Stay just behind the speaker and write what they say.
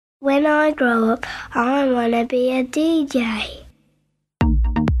When I grow up, I want to be a DJ.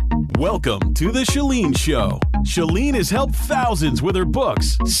 Welcome to The Chalene Show. Chalene has helped thousands with her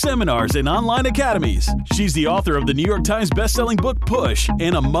books, seminars, and online academies. She's the author of the New York Times bestselling book Push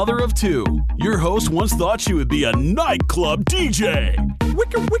and a mother of two. Your host once thought she would be a nightclub DJ.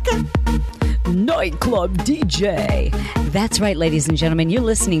 Wicka, wicka. Nightclub DJ. That's right, ladies and gentlemen. You're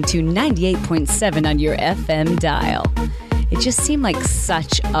listening to 98.7 on your FM dial. It just seemed like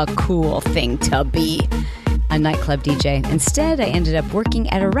such a cool thing to be a nightclub DJ. Instead, I ended up working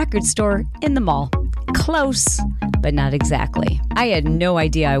at a record store in the mall. Close, but not exactly. I had no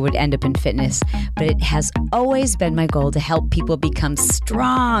idea I would end up in fitness, but it has always been my goal to help people become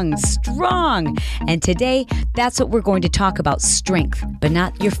strong. And today, that's what we're going to talk about: strength, but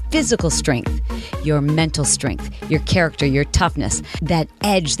not your physical strength, your mental strength, your character, your toughness, that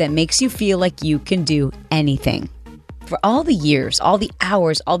edge that makes you feel like you can do anything. For all the years, all the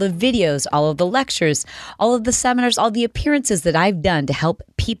hours, all the videos, all of the lectures, all of the seminars, all the appearances that I've done to help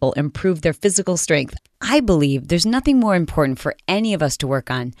people improve their physical strength, I believe there's nothing more important for any of us to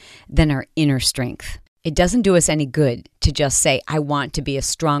work on than our inner strength. It doesn't do us any good to just say, I want to be a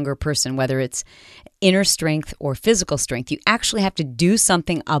stronger person, whether it's inner strength or physical strength. You actually have to do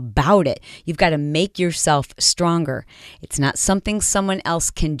something about it. You've got to make yourself stronger. It's not something someone else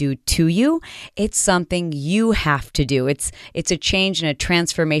can do to you. It's something you have to do. It's a change and a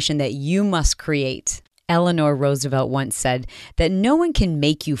transformation that you must create. Eleanor Roosevelt once said that no one can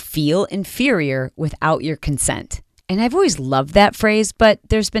make you feel inferior without your consent. And I've always loved that phrase, but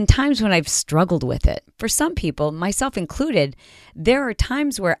there's been times when I've struggled with it. For some people, myself included, there are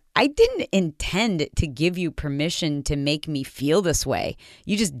times where I didn't intend to give you permission to make me feel this way.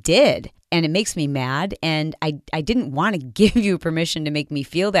 You just did. And it makes me mad. And I didn't want to give you permission to make me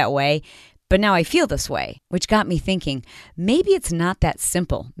feel that way. But now I feel this way, which got me thinking, maybe it's not that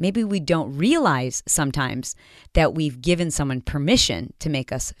simple. Maybe we don't realize sometimes that we've given someone permission to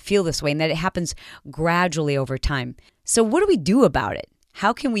make us feel this way and that it happens gradually over time. So what do we do about it?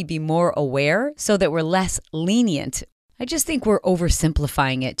 How can we be more aware so that we're less lenient? I just think we're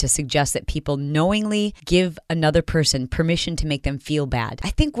oversimplifying it to suggest that people knowingly give another person permission to make them feel bad. I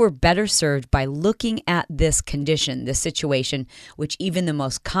think we're better served by looking at this condition, this situation, which even the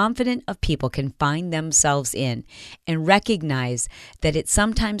most confident of people can find themselves in, and recognize that it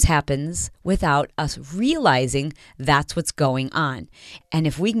sometimes happens without us realizing that's what's going on. And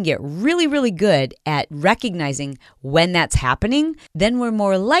if we can get really, really good at recognizing when that's happening, then we're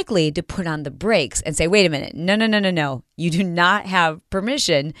more likely to put on the brakes and say, wait a minute, no. You do not have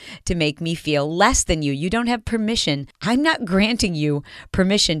permission to make me feel less than you. You don't have permission. I'm not granting you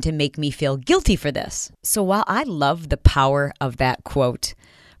permission to make me feel guilty for this. So while I love the power of that quote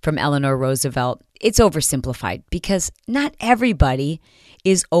from Eleanor Roosevelt, it's oversimplified because not everybody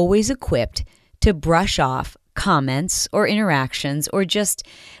is always equipped to brush off comments or interactions or just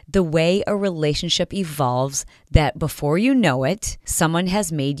the way a relationship evolves that before you know it, someone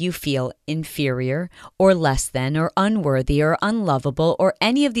has made you feel inferior or less than or unworthy or unlovable or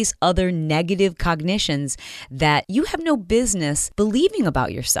any of these other negative cognitions that you have no business believing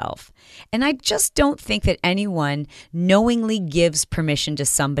about yourself. And I just don't think that anyone knowingly gives permission to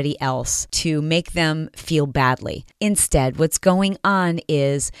somebody else to make them feel badly. Instead, what's going on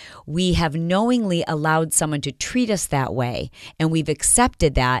is we have knowingly allowed someone to treat us that way, and we've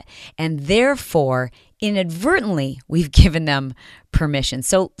accepted that, and therefore, inadvertently, we've given them permission.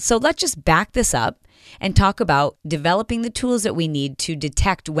 So let's just back this up and talk about developing the tools that we need to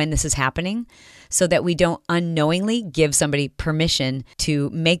detect when this is happening so that we don't unknowingly give somebody permission to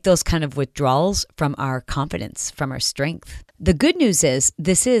make those kind of withdrawals from our confidence, from our strength. The good news is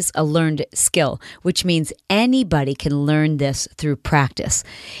this is a learned skill, which means anybody can learn this through practice.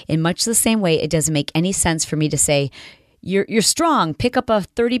 In much the same way, it doesn't make any sense for me to say, You're strong. Pick up a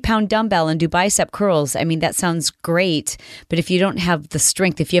 30-pound dumbbell and do bicep curls. I mean, that sounds great. But if you don't have the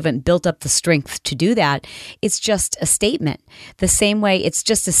strength, if you haven't built up the strength to do that, it's just a statement. The same way it's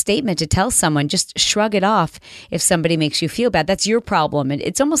just a statement to tell someone, just shrug it off if somebody makes you feel bad. That's your problem. And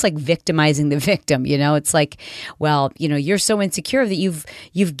it's almost like victimizing the victim. It's like, well, you're so insecure that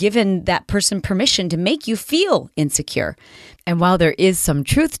you've given that person permission to make you feel insecure. And while there is some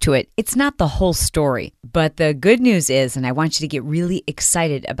truth to it, it's not the whole story. But the good news is, and I want you to get really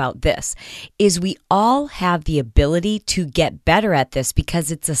excited about this, is we all have the ability to get better at this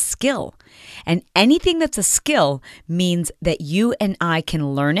because it's a skill. And anything that's a skill means that you and I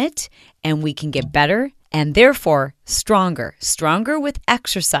can learn it and we can get better and therefore stronger with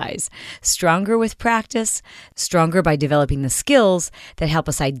exercise, stronger with practice, stronger by developing the skills that help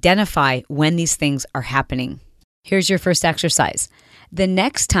us identify when these things are happening. Here's your first exercise. The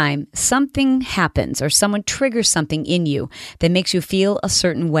next time something happens or someone triggers something in you that makes you feel a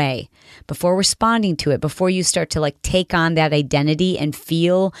certain way, before responding to it, before you start to take on that identity and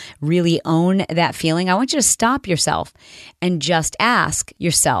really own that feeling, I want you to stop yourself and just ask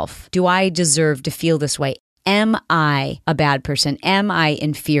yourself, do I deserve to feel this way? Am I a bad person? Am I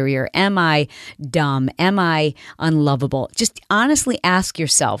inferior? Am I dumb? Am I unlovable? Just honestly ask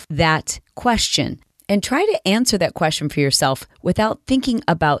yourself that question. And try to answer that question for yourself without thinking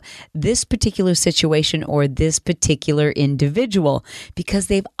about this particular situation or this particular individual, because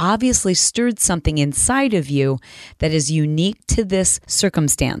they've obviously stirred something inside of you that is unique to this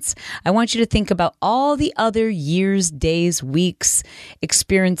circumstance. I want you to think about all the other years, days, weeks,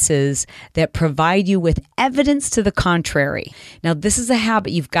 experiences that provide you with evidence to the contrary. Now, this is a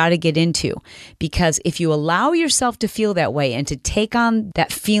habit you've got to get into, because if you allow yourself to feel that way and to take on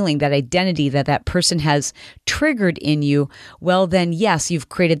that feeling, that identity that person has triggered in you, well, then yes, you've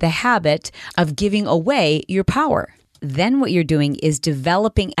created the habit of giving away your power. Then what you're doing is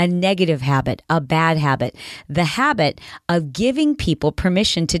developing a negative habit, a bad habit, the habit of giving people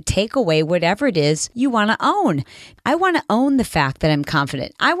permission to take away whatever it is you want to own. I want to own the fact that I'm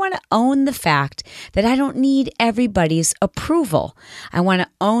confident. I want to own the fact that I don't need everybody's approval. I want to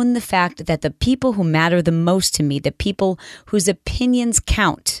own the fact that the people who matter the most to me, the people whose opinions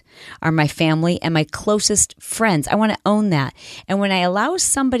count, are my family and my closest friends. I want to own that. And when I allow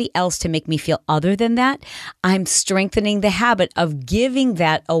somebody else to make me feel other than that, I'm strengthening the habit of giving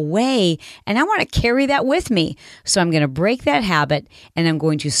that away. And I want to carry that with me. So I'm going to break that habit, and I'm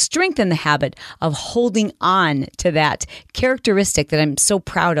going to strengthen the habit of holding on to that characteristic that I'm so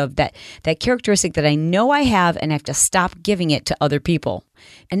proud of, that characteristic that I know I have, and I have to stop giving it to other people.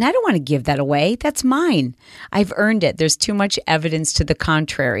 And I don't want to give that away. That's mine. I've earned it. There's too much evidence to the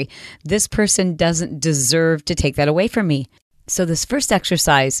contrary. This person doesn't deserve to take that away from me. So this first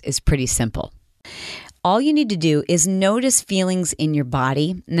exercise is pretty simple. All you need to do is notice feelings in your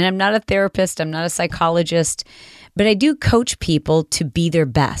body. And I'm not a therapist. I'm not a psychologist, but I do coach people to be their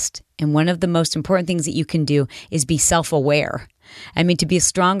best. And one of the most important things that you can do is be self-aware. I mean, to be a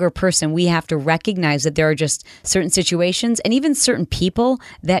stronger person, we have to recognize that there are just certain situations and even certain people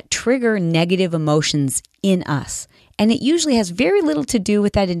that trigger negative emotions in us. And it usually has very little to do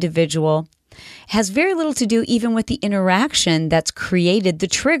with that individual. It has very little to do even with the interaction that's created the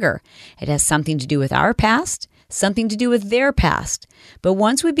trigger. It has something to do with our past, something to do with their past. But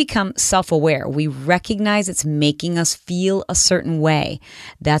once we become self-aware, we recognize it's making us feel a certain way.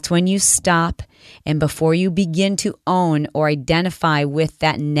 That's when you stop, and before you begin to own or identify with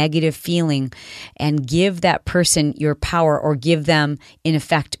that negative feeling and give that person your power, or give them, in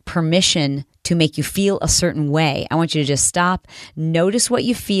effect, permission to make you feel a certain way, I want you to just stop, notice what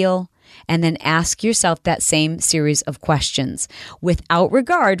you feel, and then ask yourself that same series of questions without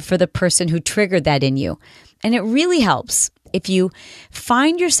regard for the person who triggered that in you. And it really helps if you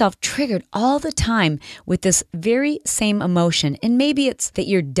find yourself triggered all the time with this very same emotion. And maybe it's that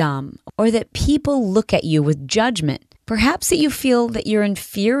you're dumb, or that people look at you with judgment. Perhaps that you feel that you're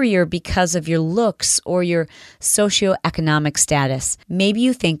inferior because of your looks or your socioeconomic status. Maybe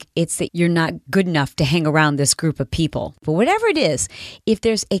you think it's that you're not good enough to hang around this group of people. But whatever it is, if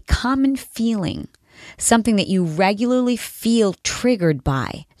there's a common feeling, something that you regularly feel triggered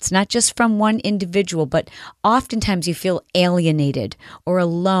by, it's not just from one individual, but oftentimes you feel alienated or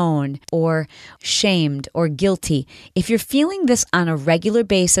alone or shamed or guilty. If you're feeling this on a regular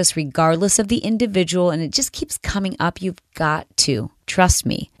basis, regardless of the individual, and it just keeps coming up, you've got to trust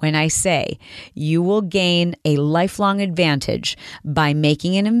me when I say you will gain a lifelong advantage by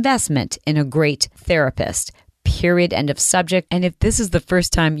making an investment in a great therapist. Period. End of subject. And if this is the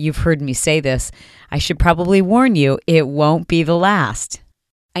first time you've heard me say this, I should probably warn you, it won't be the last.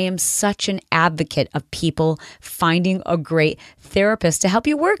 I am such an advocate of people finding a great therapist to help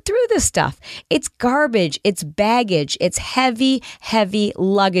you work through this stuff. It's garbage, it's baggage, it's heavy, heavy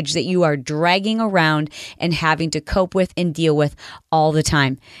luggage that you are dragging around and having to cope with and deal with all the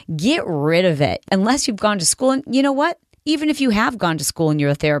time. Get rid of it, unless you've gone to school. And you know what? Even if you have gone to school and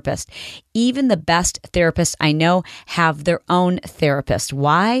you're a therapist, even the best therapists I know have their own therapist.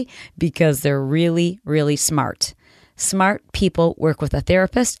 Why? Because they're really, really smart. Smart people work with a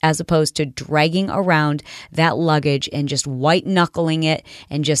therapist as opposed to dragging around that luggage and just white knuckling it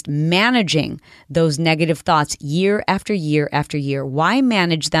and just managing those negative thoughts year after year after year. Why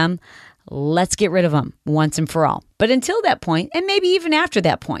manage them? Let's get rid of them once and for all. But until that point, and maybe even after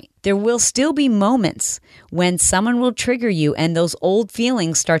that point, there will still be moments when someone will trigger you and those old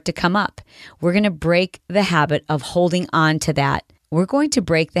feelings start to come up. We're going to break the habit of holding on to that we're going to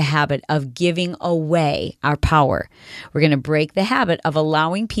break the habit of giving away our power. We're going to break the habit of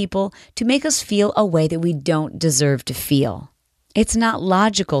allowing people to make us feel a way that we don't deserve to feel. It's not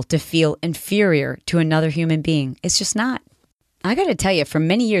logical to feel inferior to another human being. It's just not. I got to tell you, for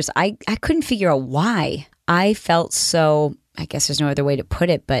many years, I couldn't figure out why I felt so, I guess there's no other way to put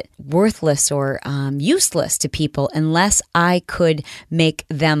it, but worthless or useless to people unless I could make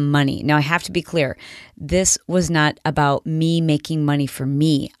them money. Now, I have to be clear. This was not about me making money for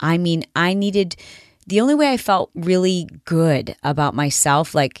me. I mean, the only way I felt really good about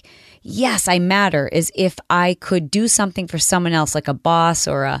myself, like, yes, I matter, is if I could do something for someone else, like a boss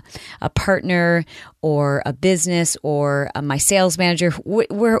or a partner or a business or my sales manager,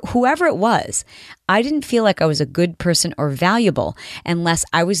 whoever it was. I didn't feel like I was a good person or valuable unless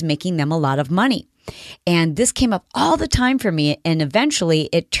I was making them a lot of money. And this came up all the time for me. And eventually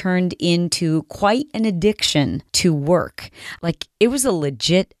it turned into quite an addiction to work. Like, it was a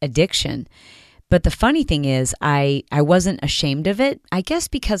legit addiction. But the funny thing is, I wasn't ashamed of it, I guess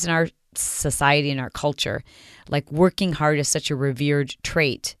because in our society and our culture, like, working hard is such a revered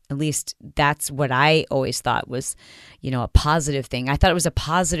trait. At least that's what I always thought was, a positive thing. I thought it was a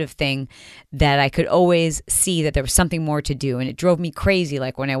positive thing that I could always see that there was something more to do. And it drove me crazy.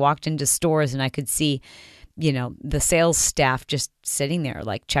 Like, when I walked into stores and I could see the sales staff just sitting there,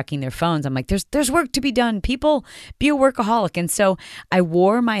 like, checking their phones. I'm like, there's work to be done. People, be a workaholic. And so I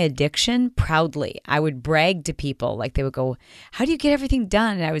wore my addiction proudly. I would brag to people. Like, they would go, how do you get everything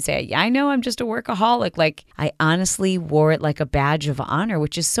done? And I would say, I know, I'm just a workaholic. Like, I honestly wore it like a badge of honor,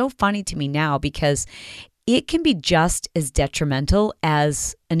 which is so funny to me now because it can be just as detrimental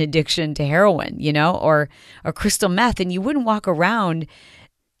as an addiction to heroin, or crystal meth. And you wouldn't walk around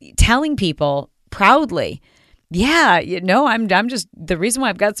telling people proudly, yeah, I'm just, the reason why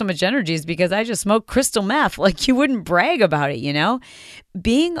I've got so much energy is because I just smoke crystal meth. Like, you wouldn't brag about it,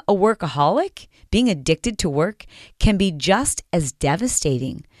 Being a workaholic, being addicted to work can be just as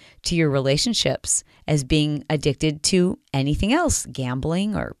devastating to your relationships as being addicted to anything else,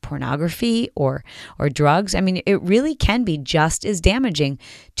 gambling or pornography or drugs. I mean, it really can be just as damaging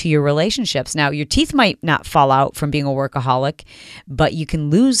to your relationships. Now, your teeth might not fall out from being a workaholic, but you can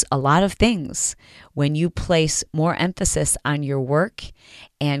lose a lot of things when you place more emphasis on your work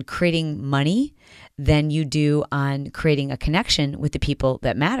and creating money than you do on creating a connection with the people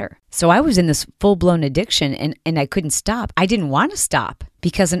that matter. So I was in this full-blown addiction and I couldn't stop. I didn't want to stop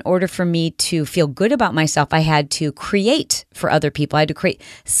because in order for me to feel good about myself, I had to create for other people. I had to create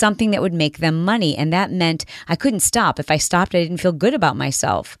something that would make them money. And that meant I couldn't stop. If I stopped, I didn't feel good about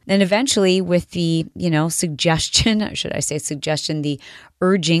myself. And eventually with the, the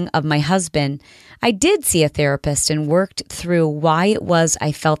urging of my husband, I did see a therapist and worked through why it was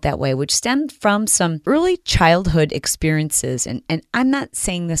I felt that way, which stemmed from some early childhood experiences. And I'm not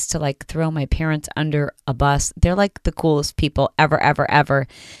saying this to like throw my parents under a bus. They're like the coolest people ever, ever, ever.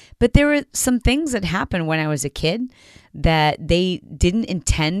 But there were some things that happened when I was a kid that they didn't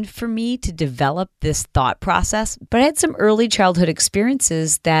intend for me to develop this thought process. But I had some early childhood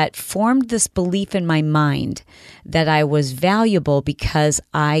experiences that formed this belief in my mind that I was valuable because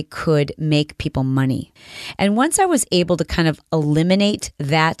I could make people money. And once I was able to kind of eliminate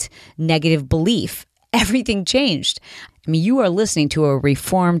that negative belief, everything changed. I mean, you are listening to a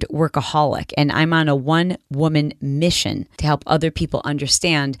reformed workaholic, and I'm on a one-woman mission to help other people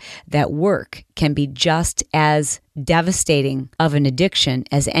understand that work can be just as devastating of an addiction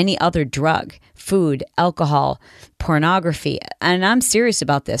as any other drug, food, alcohol, pornography. And I'm serious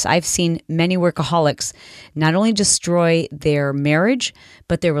about this. I've seen many workaholics not only destroy their marriage,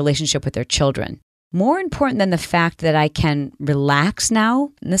 but their relationship with their children. More important than the fact that I can relax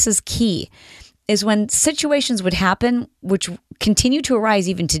now, and this is key, is when situations would happen, which continue to arise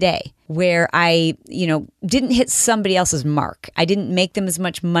even today, where I, didn't hit somebody else's mark. I didn't make them as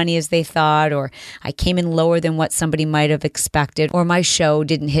much money as they thought, or I came in lower than what somebody might have expected, or my show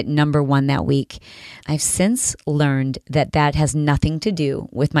didn't hit number one that week. I've since learned that that has nothing to do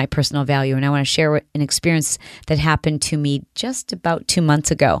with my personal value. And I want to share an experience that happened to me just about 2 months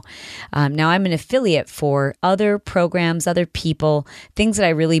ago. Now I'm an affiliate for other programs, other people, things that I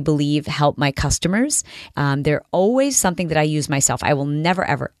really believe help my customers. They're always something that I use myself. I will never,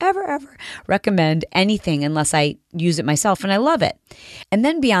 ever, ever, ever recommend anything unless I use it myself and I love it. And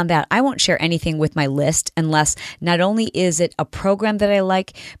then beyond that, I won't share anything with my list unless not only is it a program that I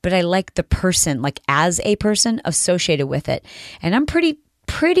like, but I like the person, like as a person associated with it. And I'm pretty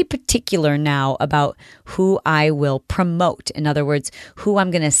pretty particular now about who I will promote. In other words, who I'm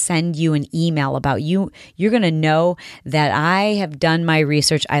going to send you an email about. You're going to know that I have done my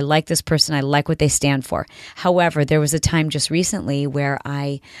research. I like this person. I like what they stand for. However, there was a time just recently where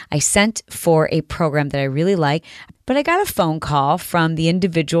I sent for a program that I really like, but I got a phone call from the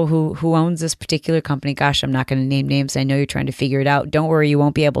individual who owns this particular company. Gosh, I'm not going to name names. I know you're trying to figure it out. Don't worry, you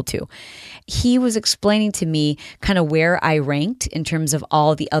won't be able to. He was explaining to me kind of where I ranked in terms of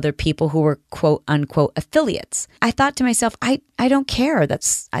all the other people who were quote unquote affiliates. I thought to myself, I don't care.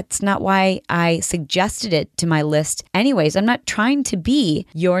 That's not why I suggested it to my list. Anyways, I'm not trying to be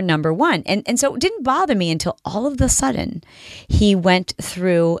your number one. And so it didn't bother me until all of a sudden he went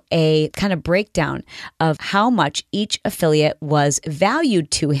through a kind of breakdown of how much each affiliate was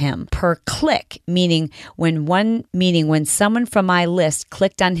valued to him per click, meaning when someone from my list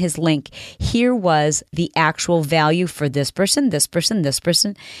clicked on his link, here was the actual value for this person, this person, this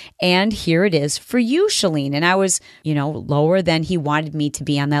person, and here it is for you, Chalene. And I was, lower than he wanted me to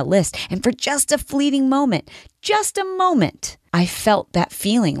be on that list. And for just a fleeting moment, I felt that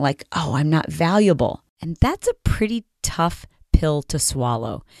feeling like, oh, I'm not valuable. And that's a pretty tough pill to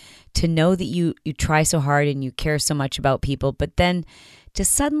swallow, to know that you try so hard and you care so much about people, but then to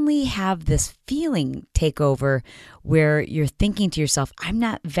suddenly have this feeling take over where you're thinking to yourself, I'm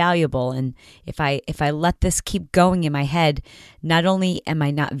not valuable. And if I let this keep going in my head, not only am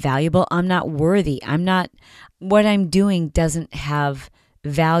I not valuable, I'm not worthy. What I'm doing doesn't have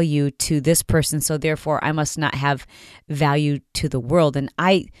value to this person, so therefore I must not have value to the world. And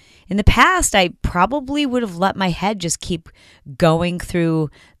in the past, I probably would have let my head just keep going through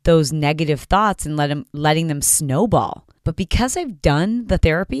those negative thoughts and letting them snowball. But because I've done the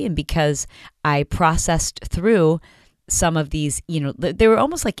therapy and because I processed through some of these, they were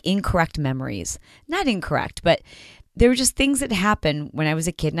almost like incorrect memories. Not incorrect, but there were just things that happened when I was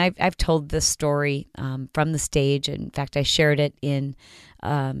a kid. And I've told this story from the stage. In fact, I shared it in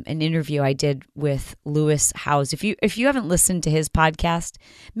an interview I did with Lewis Howes. If you haven't listened to his podcast,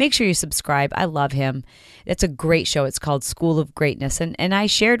 make sure you subscribe. I love him. It's a great show. It's called School of Greatness. And I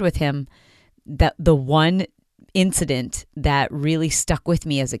shared with him that the one incident that really stuck with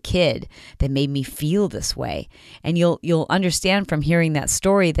me as a kid that made me feel this way. And you'll understand from hearing that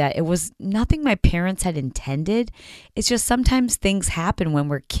story that it was nothing my parents had intended. It's just sometimes things happen when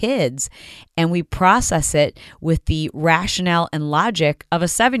we're kids and we process it with the rationale and logic of a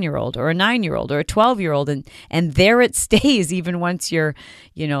 7-year-old or a 9-year-old or a 12-year-old. And there it stays even once you're,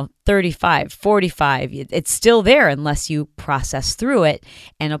 35, 45. It's still there unless you process through it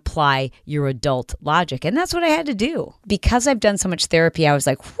and apply your adult logic. And that's what I had to do. Because I've done so much therapy, I was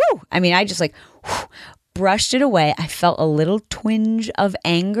like, whew. I just brushed it away. I felt a little twinge of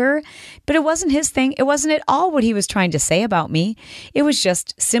anger, but it wasn't his thing. It wasn't at all what he was trying to say about me. It was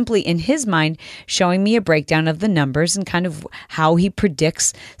just simply in his mind showing me a breakdown of the numbers and kind of how he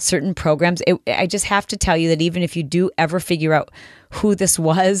predicts certain programs. I just have to tell you that even if you do ever figure out who this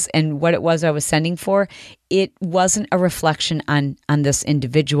was and what it was I was sending for, it wasn't a reflection on this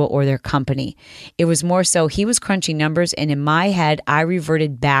individual or their company. It was more so he was crunching numbers, and in my head, I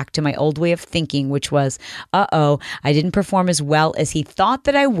reverted back to my old way of thinking, which was, I didn't perform as well as he thought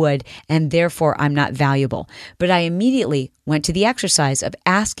that I would, and therefore I'm not valuable. But I immediately went to the exercise of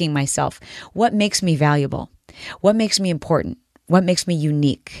asking myself, what makes me valuable? What makes me important? What makes me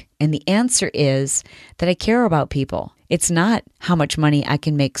unique? And the answer is that I care about people. It's not how much money I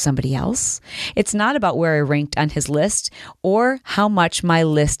can make somebody else. It's not about where I ranked on his list or how much my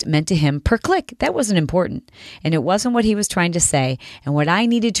list meant to him per click. That wasn't important. And it wasn't what he was trying to say. And what I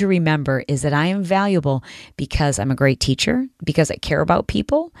needed to remember is that I am valuable because I'm a great teacher, because I care about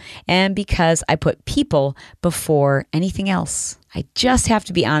people, and because I put people before anything else. I just have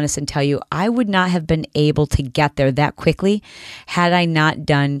to be honest and tell you, I would not have been able to get there that quickly had I not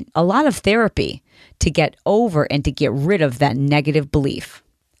done a lot of therapy to get over and to get rid of that negative belief.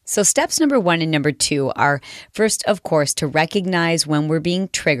 So steps number 1 and number 2 are first, of course, to recognize when we're being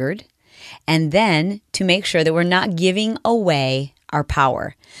triggered, and then to make sure that we're not giving away our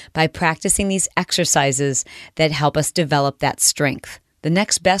power by practicing these exercises that help us develop that strength. The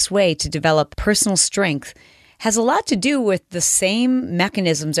next best way to develop personal strength has a lot to do with the same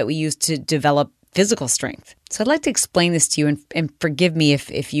mechanisms that we use to develop physical strength. So I'd like to explain this to you, and forgive me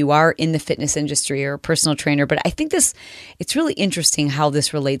if you are in the fitness industry or a personal trainer, but I think it's really interesting how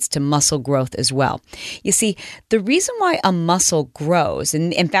this relates to muscle growth as well. You see, the reason why a muscle grows,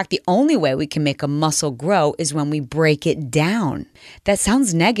 and in fact, the only way we can make a muscle grow is when we break it down. That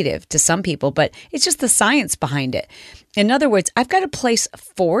sounds negative to some people, but it's just the science behind it. In other words, I've got to place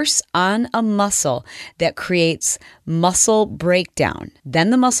force on a muscle that creates muscle breakdown. Then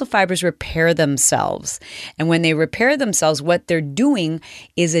the muscle fibers repair themselves. And when they repair themselves, what they're doing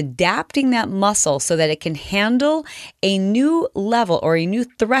is adapting that muscle so that it can handle a new level or a new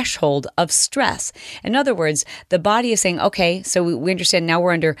threshold of stress. In other words, the body is saying, okay, so we understand now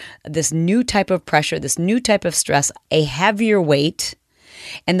we're under this new type of pressure, this new type of stress, a heavier weight.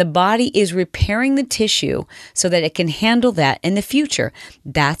 And the body is repairing the tissue so that it can handle that in the future.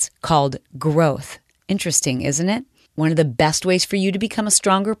 That's called growth. Interesting, isn't it? One of the best ways for you to become a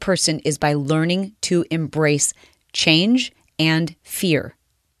stronger person is by learning to embrace change and fear.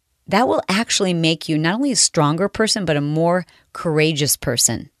 That will actually make you not only a stronger person, but a more courageous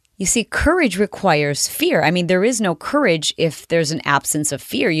person. You see, courage requires fear. I mean, there is no courage if there's an absence of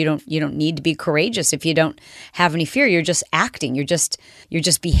fear. You don't need to be courageous if you don't have any fear. You're just acting. You're just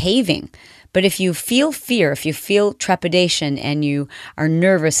behaving. But if you feel fear, if you feel trepidation and you are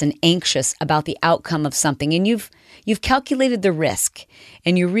nervous and anxious about the outcome of something, and you've calculated the risk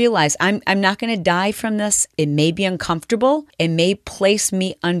and you realize I'm not going to die from this. It may be uncomfortable. It may place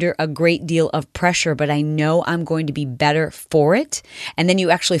me under a great deal of pressure, but I know I'm going to be better for it. And then you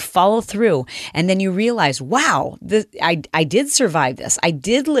actually follow through, and then you realize, wow, I did survive this. I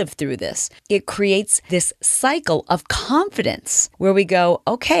did live through this. It creates this cycle of confidence where we go,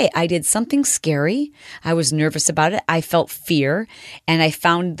 okay, I did something scary. I was nervous about it. I felt fear, and I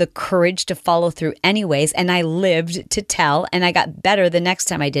found the courage to follow through anyways. And I lived to tell, and I got better the next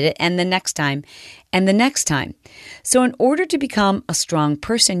time I did it, and the next time, and the next time. So in order to become a strong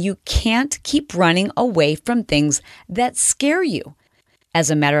person, you can't keep running away from things that scare you. As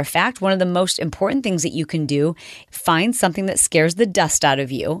a matter of fact, one of the most important things that you can do, find something that scares the dust out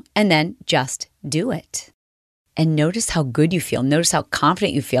of you, and then just do it. And notice how good you feel. Notice how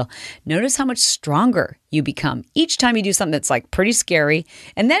confident you feel. Notice how much stronger you become each time you do something that's like pretty scary.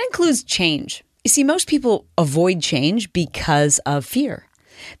 And that includes change. You see, most people avoid change because of fear.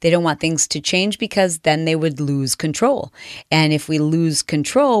 They don't want things to change because then they would lose control. And if we lose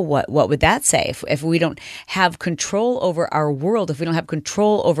control, what would that say? If we don't have control over our world, if we don't have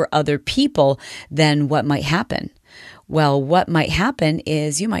control over other people, then what might happen? Well, what might happen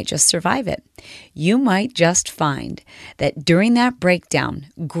is you might just survive it. You might just find that during that breakdown,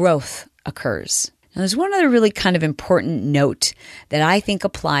 growth occurs. Now, there's one other really kind of important note that I think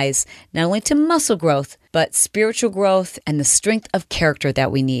applies not only to muscle growth, but spiritual growth and the strength of character that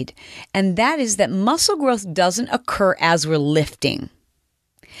we need. And that is that muscle growth doesn't occur as we're lifting.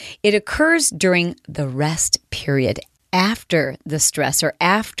 It occurs during the rest period, after the stress or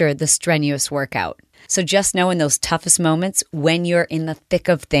after the strenuous workout. So just know in those toughest moments, when you're in the thick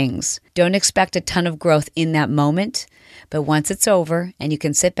of things, don't expect a ton of growth in that moment. But once it's over and you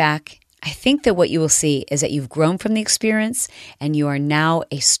can sit back, I think that what you will see is that you've grown from the experience and you are now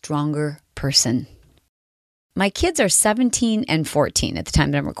a stronger person. My kids are 17 and 14 at the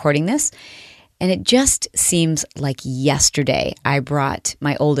time that I'm recording this. And it just seems like yesterday I brought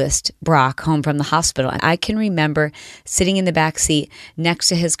my oldest, Brock, home from the hospital. I can remember sitting in the back seat next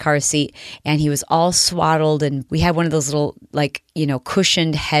to his car seat, and he was all swaddled, and we had one of those little,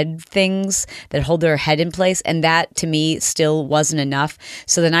 cushioned head things that hold their head in place, and that to me still wasn't enough.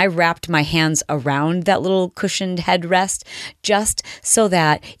 So then I wrapped my hands around that little cushioned headrest just so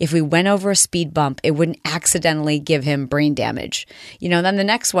that if we went over a speed bump, it wouldn't accidentally give him brain damage. Then the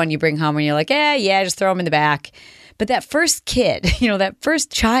next one you bring home and you're like, just throw him in the back. But that first kid, that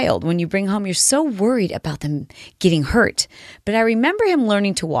first child, when you bring home, you're so worried about them getting hurt. But I remember him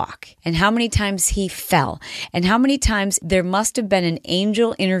learning to walk and how many times he fell and how many times there must have been an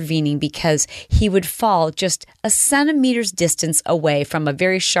angel intervening because he would fall just a centimeter's distance away from a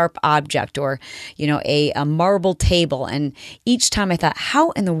very sharp object or, a marble table. And each time I thought,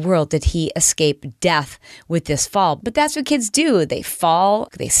 how in the world did he escape death with this fall? But that's what kids do. They fall,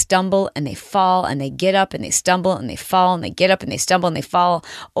 they stumble, and they fall, and they get up, and they stumble, and they fall, and they get up, and they stumble, and they fall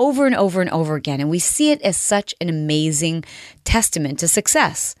over and over and over again. And we see it as such an amazing testament to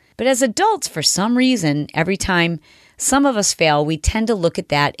success. But as adults, for some reason, every time some of us fail, we tend to look at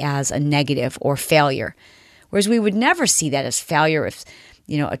that as a negative or failure. Whereas we would never see that as failure if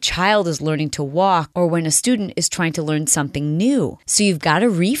a child is learning to walk or when a student is trying to learn something new. So you've got to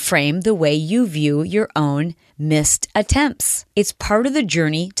reframe the way you view your own missed attempts. It's part of the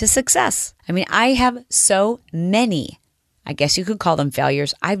journey to success. I mean, I have so many, I guess you could call them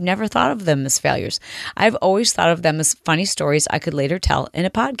failures. I've never thought of them as failures. I've always thought of them as funny stories I could later tell in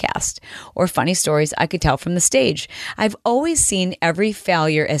a podcast or funny stories I could tell from the stage. I've always seen every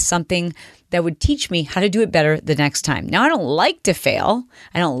failure as something that would teach me how to do it better the next time. Now, I don't like to fail.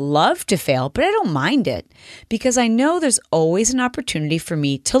 I don't love to fail, but I don't mind it because I know there's always an opportunity for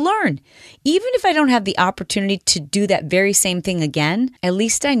me to learn. Even if I don't have the opportunity to do that very same thing again, at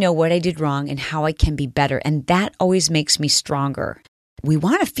least I know what I did wrong and how I can be better. And that always makes me stronger. We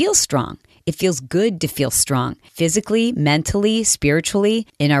want to feel strong. It feels good to feel strong physically, mentally, spiritually,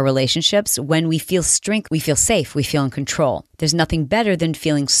 in our relationships. When we feel strength, we feel safe, we feel in control. There's nothing better than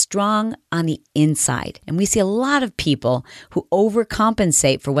feeling strong on the inside. And we see a lot of people who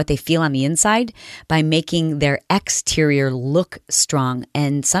overcompensate for what they feel on the inside by making their exterior look strong.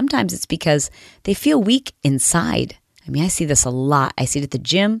 And sometimes it's because they feel weak inside. I mean, I see this a lot. I see it at the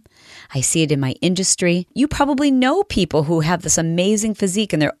gym. I see it in my industry. You probably know people who have this amazing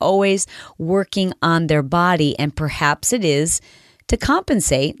physique and they're always working on their body. And perhaps it is to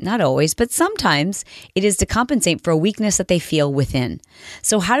compensate, not always, but sometimes it is to compensate for a weakness that they feel within.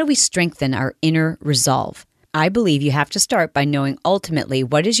 So how do we strengthen our inner resolve? I believe you have to start by knowing ultimately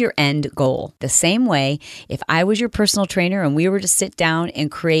what is your end goal. The same way, if I was your personal trainer and we were to sit down and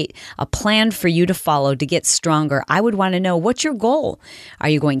create a plan for you to follow to get stronger, I would want to know, what's your goal? Are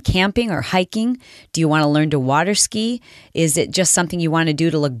you going camping or hiking? Do you want to learn to water ski? Is it just something you want to do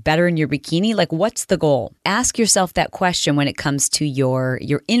to look better in your bikini? Like, what's the goal? Ask yourself that question when it comes to your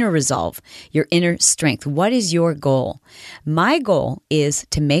inner resolve, your inner strength. What is your goal? My goal is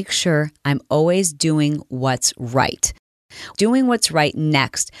to make sure I'm always doing what's right. Doing what's right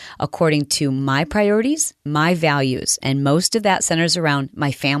next, according to my priorities, my values, and most of that centers around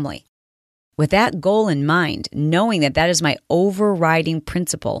my family. With that goal in mind, knowing that that is my overriding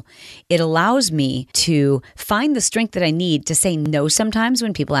principle, it allows me to find the strength that I need to say no sometimes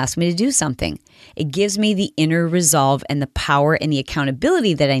when people ask me to do something. It gives me the inner resolve and the power and the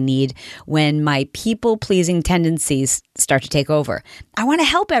accountability that I need when my people-pleasing tendencies start to take over. I want to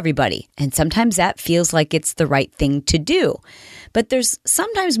help everybody, and sometimes that feels like it's the right thing to do. But there's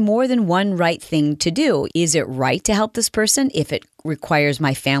sometimes more than one right thing to do. Is it right to help this person if it requires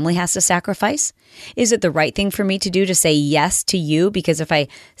my family has to sacrifice? Is it the right thing for me to do to say yes to you? Because if I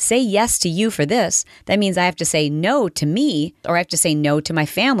say yes to you for this, that means I have to say no to me, or I have to say no to my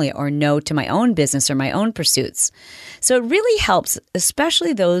family, or no to my own business or my own pursuits. So it really helps,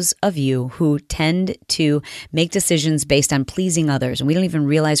 especially those of you who tend to make decisions based on pleasing others. And we don't even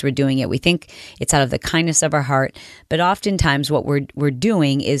realize we're doing it. We think it's out of the kindness of our heart. But oftentimes what we're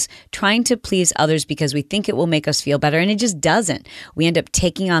doing is trying to please others because we think it will make us feel better. And it just doesn't. We end up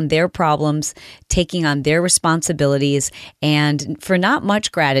taking on their problems, taking on their responsibilities, and for not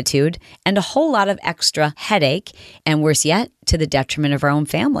much gratitude and a whole lot of extra headache, and worse yet, to the detriment of our own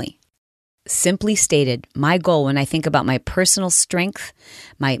family. Simply stated, my goal when I think about my personal strength,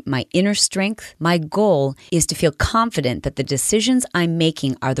 my inner strength, my goal is to feel confident that the decisions I'm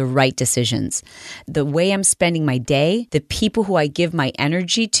making are the right decisions. The way I'm spending my day, the people who I give my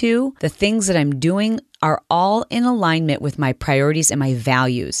energy to, the things that I'm doing are all in alignment with my priorities and my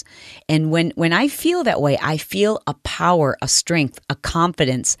values. And when I feel that way, I feel a power, a strength, a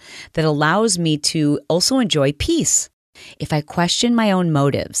confidence that allows me to also enjoy peace. If I question my own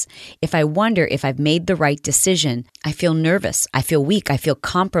motives, if I wonder if I've made the right decision, I feel nervous, I feel weak, I feel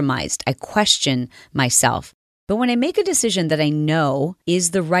compromised, I question myself. But when I make a decision that I know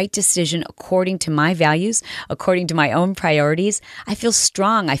is the right decision according to my values, according to my own priorities, I feel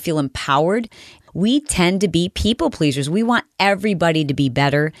strong, I feel empowered. We tend to be people pleasers. We want everybody to be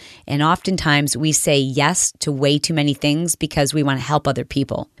better. And oftentimes we say yes to way too many things because we want to help other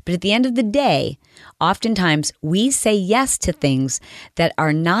people. But at the end of the day, oftentimes we say yes to things that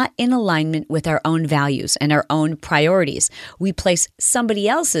are not in alignment with our own values and our own priorities. We place somebody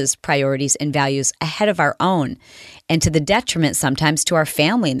else's priorities and values ahead of our own, and to the detriment sometimes to our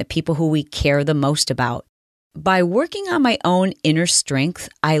family and the people who we care the most about. By working on my own inner strength,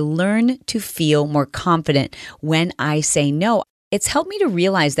 I learn to feel more confident when I say no. It's helped me to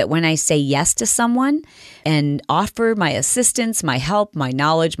realize that when I say yes to someone and offer my assistance, my help, my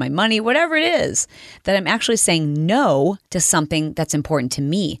knowledge, my money, whatever it is, that I'm actually saying no to something that's important to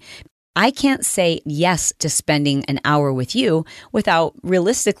me. I can't say yes to spending an hour with you without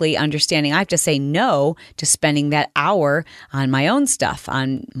realistically understanding I have to say no to spending that hour on my own stuff,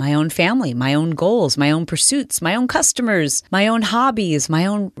 on my own family, my own goals, my own pursuits, my own customers, my own hobbies, my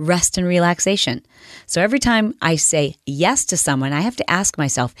own rest and relaxation. So every time I say yes to someone, I have to ask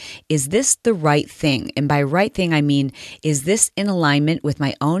myself, is this the right thing? And by right thing, I mean, is this in alignment with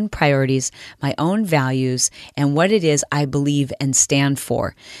my own priorities, my own values, and what it is I believe and stand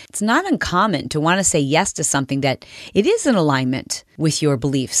for? It's not uncommon to want to say yes to something that it is in alignment with your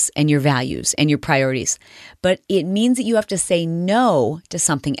beliefs and your values and your priorities. But it means that you have to say no to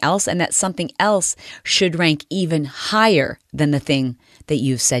something else, and that something else should rank even higher than the thing that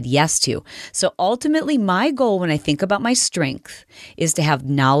you've said yes to. So ultimately, my goal when I think about my strength is to have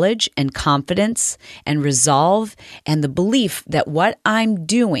knowledge and confidence and resolve and the belief that what I'm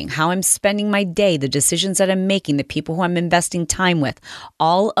doing, how I'm spending my day, the decisions that I'm making, the people who I'm investing time with,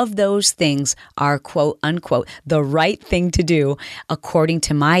 all of those things are quote unquote the right thing to do according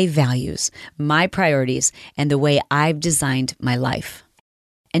to my values, my priorities, and the way I've designed my life.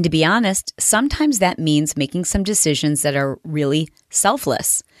 And to be honest, sometimes that means making some decisions that are really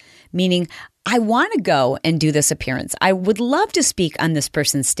selfless, meaning I want to go and do this appearance. I would love to speak on this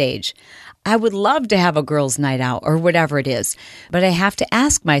person's stage. I would love to have a girls' night out or whatever it is. But I have to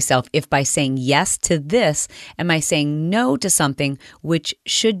ask myself if by saying yes to this, am I saying no to something which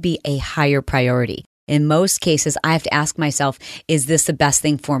should be a higher priority? In most cases, I have to ask myself, is this the best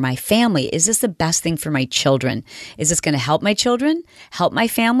thing for my family? Is this the best thing for my children? Is this going to help my children, help my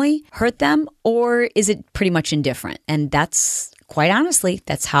family, hurt them, or is it pretty much indifferent? And that's, quite honestly,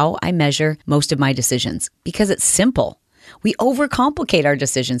 that's how I measure most of my decisions, because it's simple. We overcomplicate our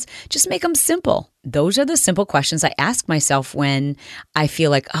decisions. Just make them simple. Those are the simple questions I ask myself when I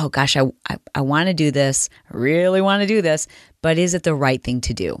feel like, oh gosh, I want to do this, I really want to do this, but is it the right thing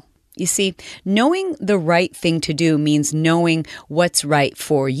to do? You see, knowing the right thing to do means knowing what's right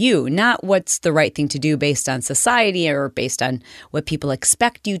for you, not what's the right thing to do based on society or based on what people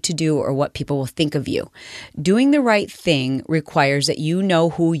expect you to do or what people will think of you. Doing the right thing requires that you know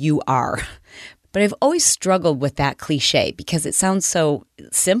who you are. But I've always struggled with that cliche because it sounds so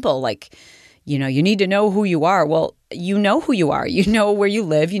simple, like, you know, you need to know who you are. Well, you know who you are. You know where you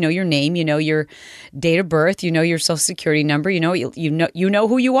live. You know your name. You know your date of birth. You know your social security number. You know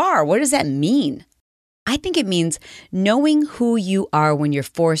who you are. What does that mean? I think it means knowing who you are when you're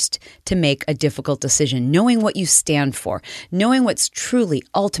forced to make a difficult decision, knowing what you stand for, knowing what's truly,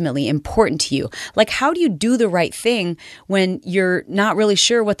 ultimately important to you. Like, how do you do the right thing when you're not really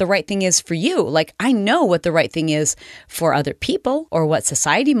sure what the right thing is for you? Like, I know what the right thing is for other people, or what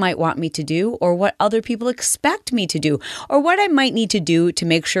society might want me to do, or what other people expect me to do, or what I might need to do to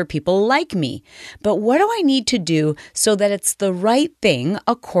make sure people like me. But what do I need to do so that it's the right thing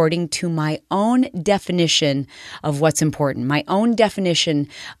according to my own definition of what's important, my own definition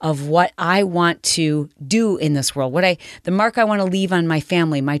of what I want to do in this world, the mark I want to leave on my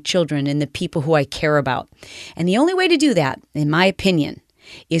family, my children, and the people who I care about. And the only way to do that, in my opinion,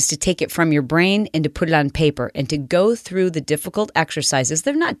 is to take it from your brain and to put it on paper and to go through the difficult exercises.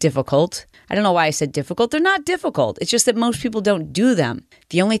 They're not difficult. I don't know why I said difficult. They're not difficult. It's just that most people don't do them.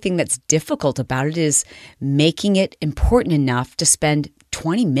 The only thing that's difficult about it is making it important enough to spend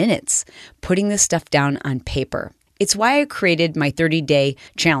 20 minutes putting this stuff down on paper. It's why I created my 30-day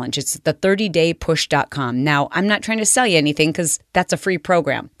challenge. It's the 30daypush.com. Now, I'm not trying to sell you anything because that's a free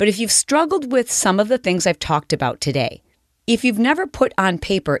program. But if you've struggled with some of the things I've talked about today, if you've never put on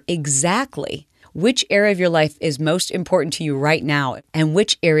paper exactly which area of your life is most important to you right now and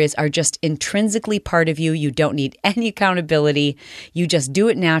which areas are just intrinsically part of you, you don't need any accountability, you just do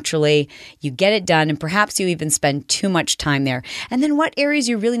it naturally, you get it done, and perhaps you even spend too much time there. And then what areas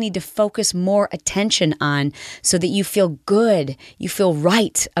you really need to focus more attention on so that you feel good, you feel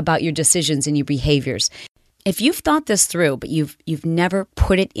right about your decisions and your behaviors. If you've thought this through, but you've never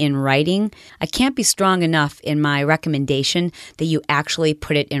put it in writing, I can't be strong enough in my recommendation that you actually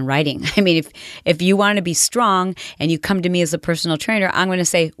put it in writing. I mean, if you want to be strong and you come to me as a personal trainer, I'm going to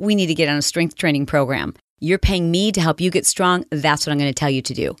say, we need to get on a strength training program. You're paying me to help you get strong. That's what I'm going to tell you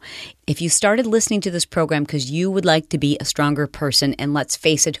to do. If you started listening to this program because you would like to be a stronger person, and let's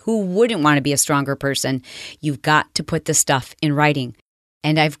face it, who wouldn't want to be a stronger person? You've got to put this stuff in writing.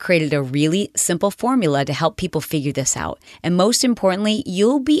 And I've created a really simple formula to help people figure this out. And most importantly,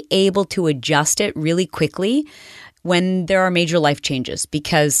 you'll be able to adjust it really quickly when there are major life changes,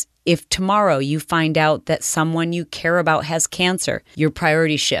 because If tomorrow you find out that someone you care about has cancer, your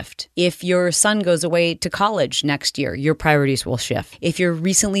priorities shift. If your son goes away to college next year, your priorities will shift. If you're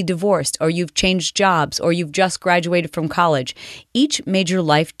recently divorced or you've changed jobs or you've just graduated from college, each major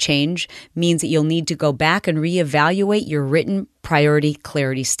life change means that you'll need to go back and reevaluate your written priority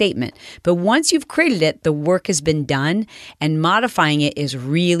clarity statement. But once you've created it, the work has been done, and modifying it is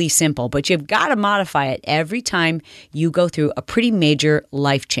really simple. But you've got to modify it every time you go through a pretty major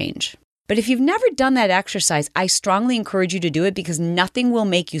life change. But if you've never done that exercise, I strongly encourage you to do it, because nothing will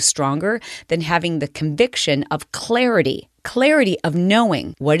make you stronger than having the conviction of clarity of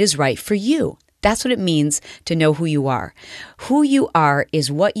knowing what is right for you. That's what it means to know who you are. Who you are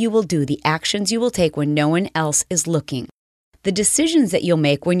is what you will do, the actions you will take when no one else is looking. The decisions that you'll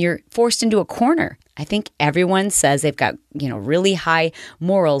make when you're forced into a corner. I think everyone says they've got, really high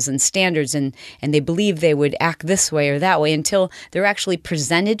morals and standards, and they believe they would act this way or that way until they're actually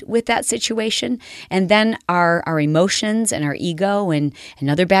presented with that situation. And then our emotions and our ego and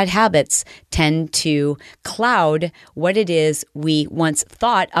other bad habits tend to cloud what it is we once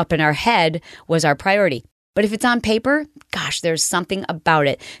thought up in our head was our priority. But if it's on paper, gosh, there's something about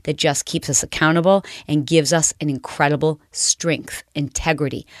it that just keeps us accountable and gives us an incredible strength,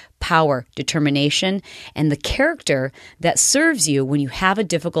 integrity, power, determination, and the character that serves you when you have a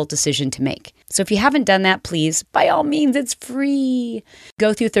difficult decision to make. So if you haven't done that, please, by all means, it's free.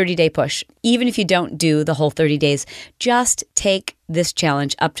 Go through 30-Day Push. Even if you don't do the whole 30 days, just take this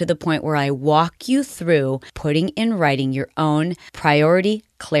challenge up to the point where I walk you through putting in writing your own priority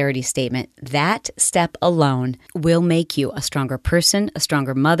clarity statement. That step alone will make you a stronger person, a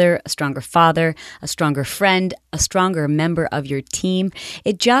stronger mother, a stronger father, a stronger friend, a stronger member of your team.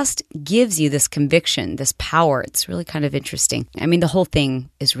 It just gives you this conviction, this power. It's really kind of interesting. I mean, the whole thing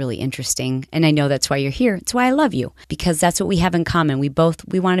is really interesting. And I know that's why you're here. It's why I love you, because that's what we have in common. We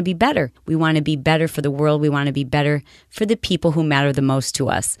want to be better. We want to be better for the world. We want to be better for the people who matter the most to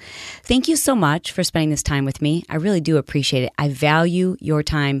us. Thank you so much for spending this time with me. I really do appreciate it. I value your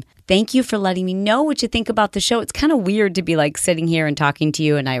time. Thank you for letting me know what you think about the show. It's kind of weird to be like sitting here and talking to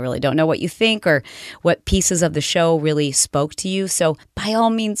you, and I really don't know what you think or what pieces of the show really spoke to you. So by all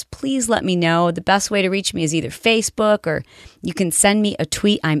means, please let me know. The best way to reach me is either Facebook, or you can send me a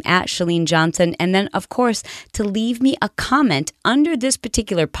tweet. I'm at Chalene Johnson. And then, of course, to leave me a comment under this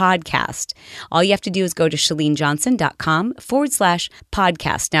particular podcast, all you have to do is go to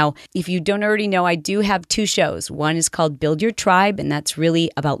chalenejohnson.com/podcast. Now, if you don't already know, I do have two shows. One is called Build Your Tribe, and that's really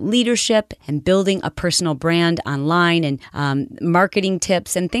about leadership and building a personal brand online, and marketing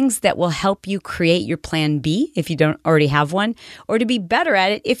tips and things that will help you create your plan B if you don't already have one, or to be better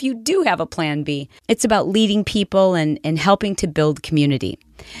at it if you do have a plan B. It's about leading people and helping to build community.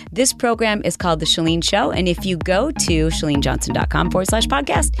 This program is called The Chalene Show, and if you go to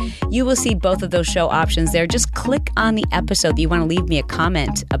chalenejohnson.com/podcast, you will see both of those show options there. Just click on the episode that you want to leave me a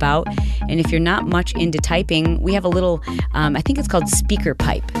comment about, and if you're not much into typing, we have a little, I think it's called Speaker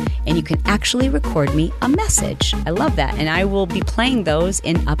Pipe, and you can actually record me a message. I love that, and I will be playing those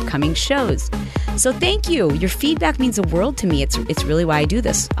in upcoming shows. So thank you. Your feedback means the world to me. It's really why I do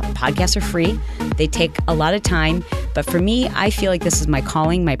this. Podcasts are free. They take a lot of time, but for me, I feel like this is my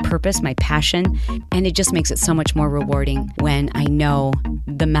calling, my purpose, my passion, and it just makes it so much more rewarding when I know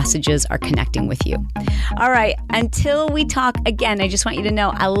the messages are connecting with you. All right, until we talk again, I just want you to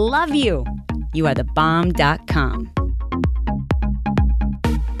know I love you. You are the bomb.com.